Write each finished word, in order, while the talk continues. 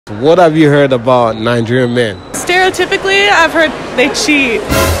What have you heard about Nigerian men? Stereotypically, I've heard they cheat.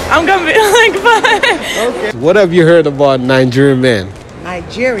 I'm gonna be like, fine. Okay. What have you heard about Nigerian men?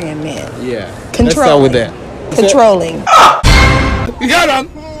 Nigerian men. Yeah. Controlling. Let's start with that. Controlling. You hear them?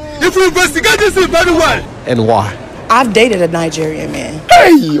 If you investigate this very well. And why? I've dated a Nigerian man.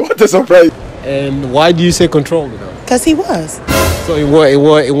 Hey, what a surprise. And why do you say controlling though? Because he was. So in what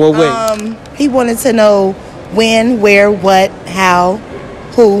way? He wanted to know when, where, what, how,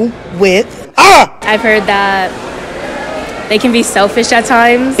 who, with. I've heard that they can be selfish at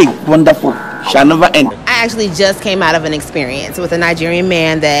times. Wonderful. Shall never end. I actually just came out of an experience with a Nigerian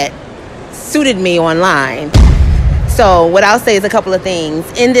man that suited me online. So what I'll say is a couple of things.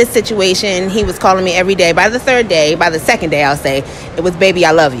 In this situation, he was calling me every day. By the second day, I'll say, it was, baby,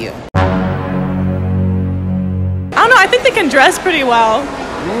 I love you. I don't know, I think they can dress pretty well.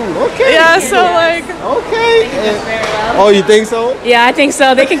 Okay. Yeah, so like... Okay. Oh, you think so? Yeah, I think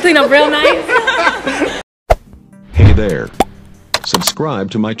so. They can clean up real nice. Hey there.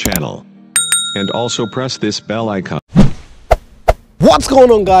 Subscribe to my channel. And also press this bell icon. What's going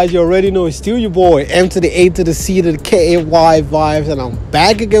on, guys? You already know it's still your boy, M to the A to the C to the K-A-Y vibes, and I'm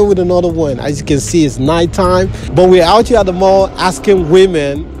back again with another one. As you can see, it's nighttime, but we're out here at the mall asking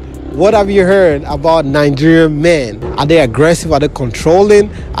women, what have you heard about Nigerian men? Are they aggressive? Are they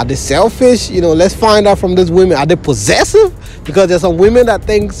controlling? Are they selfish? You know, let's find out from these women. Are they possessive? Because there's some women that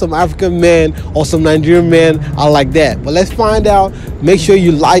think some African men or some Nigerian men are like that. But let's find out. Make sure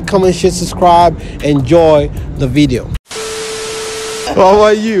you like, comment, share, subscribe, enjoy the video. How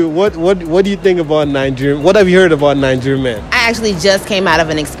about you? What do you think about Nigerian? What have you heard about Nigerian men? I actually just came out of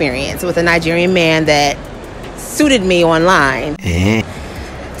an experience with a Nigerian man that suited me online.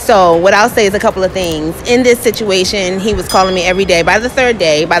 So what I'll say is a couple of things. In this situation, he was calling me every day. By the second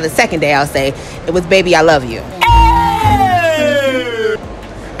day, I'll say, it was, baby, I love you.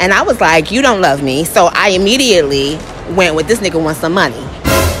 And I was like, you don't love me. So I immediately went with, this nigga wants some money.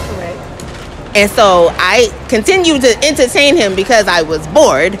 And so I continued to entertain him because I was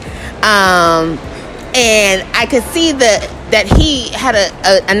bored. And I could see that he had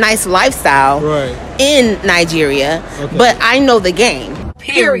a nice lifestyle in Nigeria. Okay. But I know the game.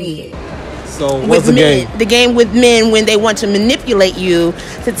 Period. So what's the game? The game with men when they want to manipulate you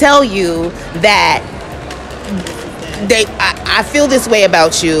to tell you that I feel this way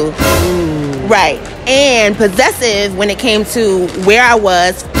about you. Right. And possessive when it came to where I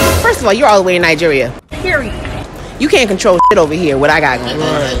was. First of all, you're all the way in Nigeria. Period. You can't control shit over here, what I got going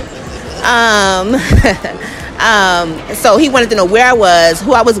on. So he wanted to know where I was,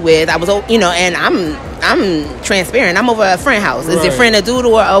 who I was with. I was, and I'm transparent. I'm over a friend house. Is your friend a dude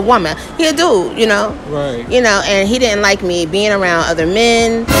or a woman? He a dude, Right. And he didn't like me being around other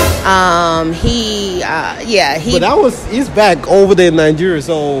men. But he's back over there in Nigeria,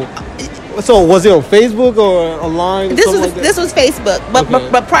 so was it on Facebook or online? This was Facebook.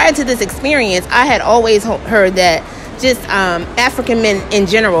 But prior to this experience, I had always heard that just African men in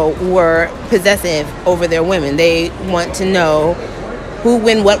general were possessive over their women. They want to know who,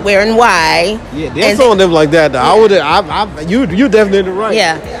 when, what, where, and why. Yeah, there's some of them like that. Yeah. You're definitely right.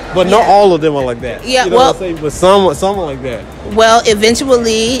 Yeah, but not all of them are like that. Yeah, you know what I'm saying? But some are like that. Well,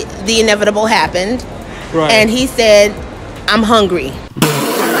 eventually the inevitable happened, and he said, "I'm hungry."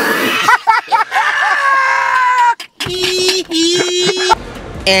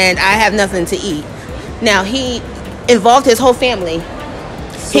 And I have nothing to eat. Now he involved his whole family.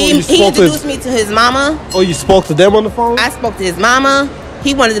 So he introduced me to his mama. Oh, you spoke to them on the phone? I spoke to his mama.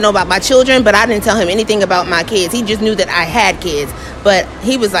 He wanted to know about my children, but I didn't tell him anything about my kids. He just knew that I had kids. But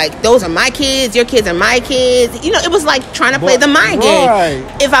he was like, those are my kids, your kids are my kids. It was like trying to play the mind game.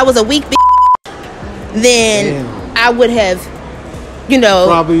 If I was a weak then I would have,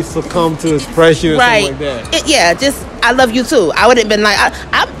 probably succumb to his pressure or something like that. I love you too. I would have been like,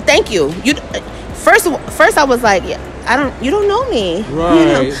 I thank you. First I was like, you don't know me.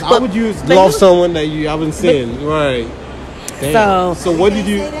 Right. How would you love someone that you haven't seen? Right. Damn. So what did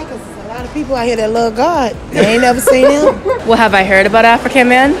you? Say that 'cause there's a lot of people out here that love God. They ain't never seen him. What have I heard about African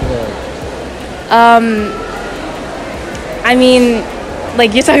men? I mean,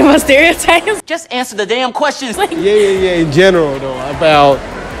 like, you're talking about stereotypes? Just answer the damn questions. Yeah. In general, though, about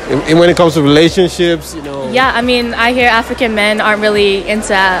when it comes to relationships, Yeah, I mean, I hear African men aren't really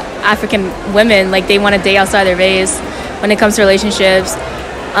into African women. Like, they want to date outside their race when it comes to relationships.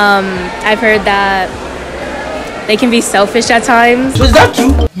 I've heard that they can be selfish at times. So is that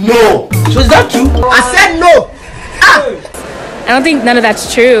true? No. So is that true? I said no. I don't think none of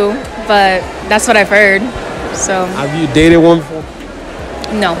that's true, but that's what I've heard. So. Have you dated one before?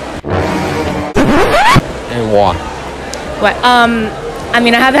 No. And why? What? I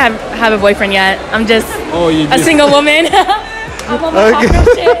mean, I haven't have a boyfriend yet. I'm just a single woman. I'm on my Okay.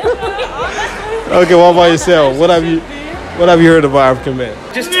 shit. Okay, what about yourself? What have you heard about African men?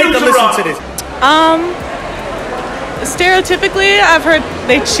 Just take a listen to this. Stereotypically, I've heard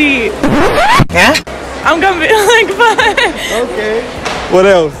they cheat. Yeah? I'm gonna be like, but Okay. What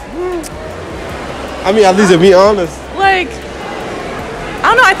else? I mean, at least to be honest. like, I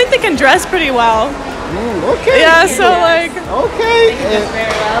don't know. I think they can dress pretty well. Okay. Yeah, so like, Okay.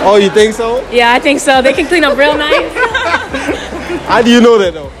 Oh, you think so? Yeah, I think so. They can clean up real nice. How do you know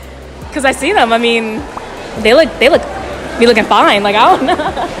that though? Cause I see them. I mean, they be looking fine. Like, I don't know.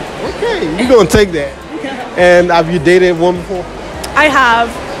 Okay, you gonna take that. And have you dated one before? I have.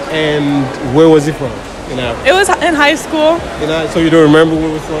 And where was he from? In Africa. It was in high school. So you don't remember where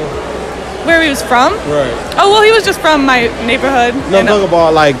he was from? Where he was from? Right. Oh well, he was just from my neighborhood. No, I'm talking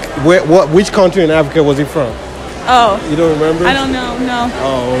about like which country in Africa was he from? Oh, You don't remember? I don't know. No.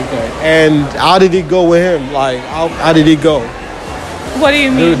 Oh, okay. And how did it go with him? Like, how did it go? What do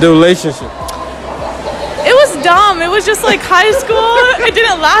you mean? The relationship. It was dumb. It was just like high school. It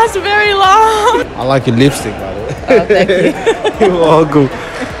didn't last very long. I like your lipstick, by the way. Oh, thank you. You're all good.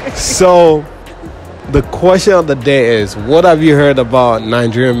 So, the question of the day is, what have you heard about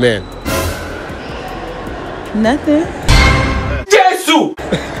Nigerian men? Nothing. Jesus!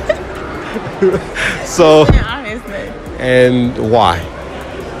 So, Honestly. and why?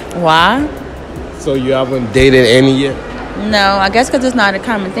 Why? So you haven't dated any yet? No, I guess because it's not a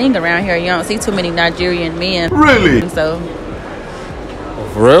common thing around here. You don't see too many Nigerian men. Really? So,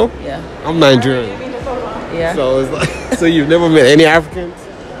 Oh, for real? yeah. I'm Nigerian. Yeah. So it's like, so you've never met any Africans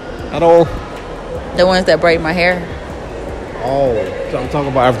at all? The ones that braid my hair? Oh, so I'm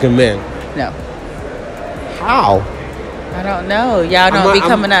talking about African men. No. How? I don't know. Y'all don't be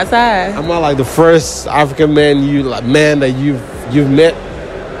coming outside. Am I like the first African man that you've met?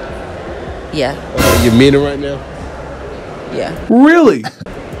 Yeah. Or you're meeting right now? Yeah. Really?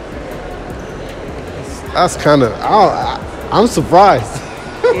 That's kind of I'm surprised.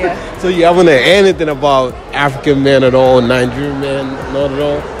 Yeah. So you haven't heard anything about African men at all, Nigerian men, not at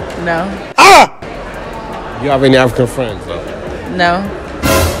all? No. You have any African friends though? No.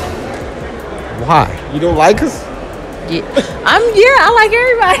 Why? You don't like us? Yeah. I like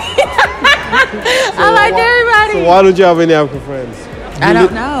everybody. I like everybody. So why don't you have any African friends? I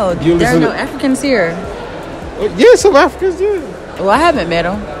don't know. you There are listen no to- Africans here. Yeah, some Africans do. Well, I haven't met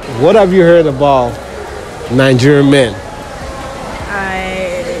them. What have you heard about Nigerian men?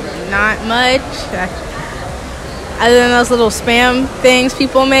 Not much. Other than those little spam things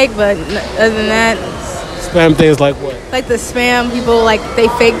people make, but other than that, Spam things like what? like the spam people, like they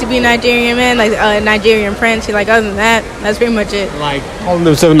fake to be Nigerian men, like Nigerian prince. Like other than that, that's pretty much it. Like calling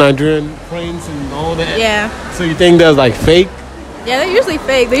themselves Nigerian prince and all that? Yeah. So you think that's like fake? Yeah, they're usually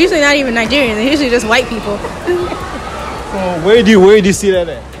fake. They're usually not even Nigerian. They're usually just white people. So where do you see that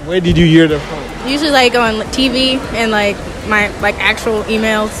at? Where did you hear that from? Usually like on TV and like my actual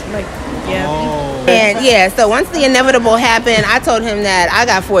emails. Like yeah. Oh. And yeah, so once the inevitable happened, I told him that I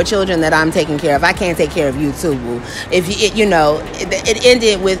got 4 children that I'm taking care of. I can't take care of you too, boo. If it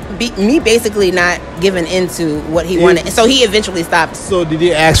ended with me basically not giving into what he wanted. So he eventually stopped. So did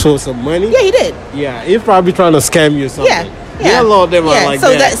he ask for some money? Yeah, he did. Yeah, he's probably trying to scam you or something. Yeah. Yeah, a lot of them are like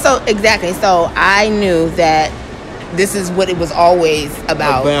so that. So exactly. So I knew that this is what it was always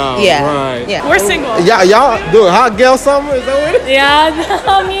about. Yeah. Right. Yeah. We're single. Y'all doing hot girl summer? Is that what it is? Yeah,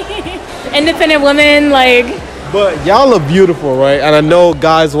 I mean, independent women, like, But y'all are beautiful, right? And I know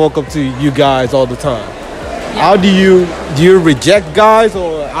guys walk up to you guys all the time. How do you reject guys,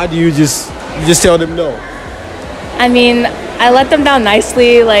 or how do you just tell them no? I mean, I let them down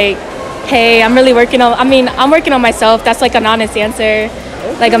nicely, like, hey, I'm working on myself. That's like an honest answer.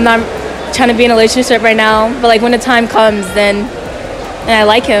 Like, I'm not trying to be in a relationship right now, but like when the time comes, and I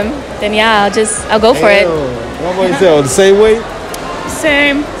like him, then yeah, I'll go for it. What about yourself? The same way?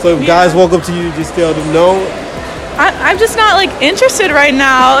 Same. So if guys walk up to you, just tell them no? I'm just not like interested right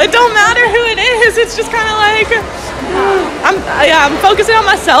now. It don't matter who it is. It's just kind of like I'm focusing on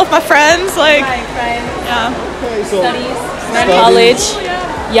myself, my friends, like yeah. Okay, so Studies, college.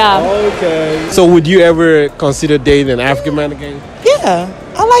 Yeah. Okay. So would you ever consider dating an African man again? Yeah.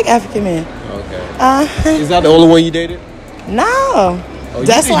 I like African men. Okay. Is Is that the only one you dated? No. Oh,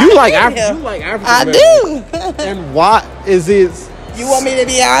 That's why you I like came African. here. You like African. I men. do. And why is it? You want me to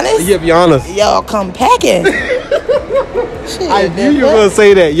be honest? Yeah, be honest. Y'all come packing. I knew you were gonna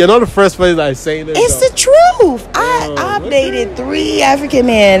say that. You're not the first person I say that. It's though. the truth. I've dated 3 African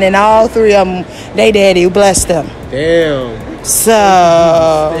men, and all 3 of them, they daddy blessed them. Damn. So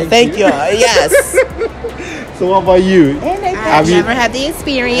thank you. Yes. So what about you? And they I've never had the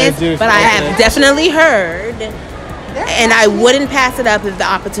experience, but I have definitely heard, and I wouldn't pass it up if the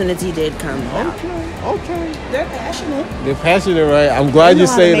opportunity did come about. Okay. They're passionate. They're passionate, right? I'm glad you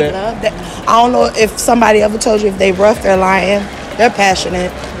say that. I don't know if somebody ever told you if they rough, they're lying. They're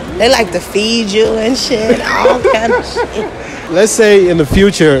passionate. They like to feed you and shit, all kind of shit. Let's say in the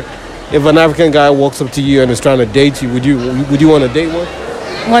future, if an African guy walks up to you and is trying to date you, would you want to date one?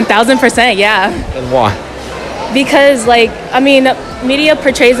 1000%, yeah. And why? Because, like, I mean, media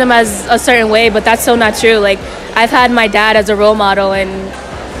portrays them as a certain way, but that's so not true. Like, I've had my dad as a role model, and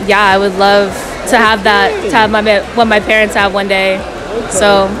yeah, I would love to have that, to have what my parents have one day. Okay.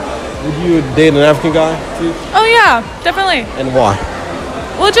 So, would you date an African guy too? Oh yeah, definitely. And why?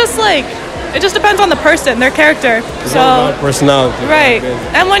 Well, just like, it just depends on the person, their character. It's all about personality. Right.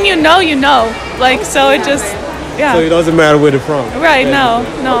 And when you know, you know. Like, so it just, yeah. So it doesn't matter where they're from. Right, no.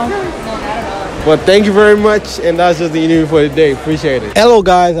 Well, thank you very much, and that's just the interview for today. Appreciate it. Hello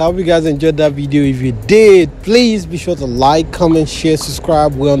guys, I hope you guys enjoyed that video. If you did, please be sure to like, comment, share,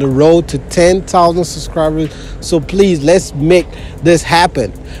 subscribe. We're on the road to 10,000 subscribers, so please, let's make this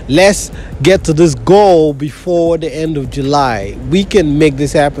happen. Let's get to this goal before the end of July. We can make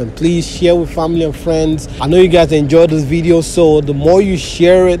this happen. Please share with family and friends. I know you guys enjoyed this video, so the more you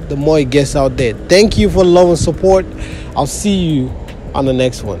share it, the more it gets out there. Thank you for the love and support. I'll see you on the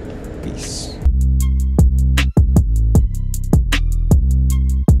next one. Peace.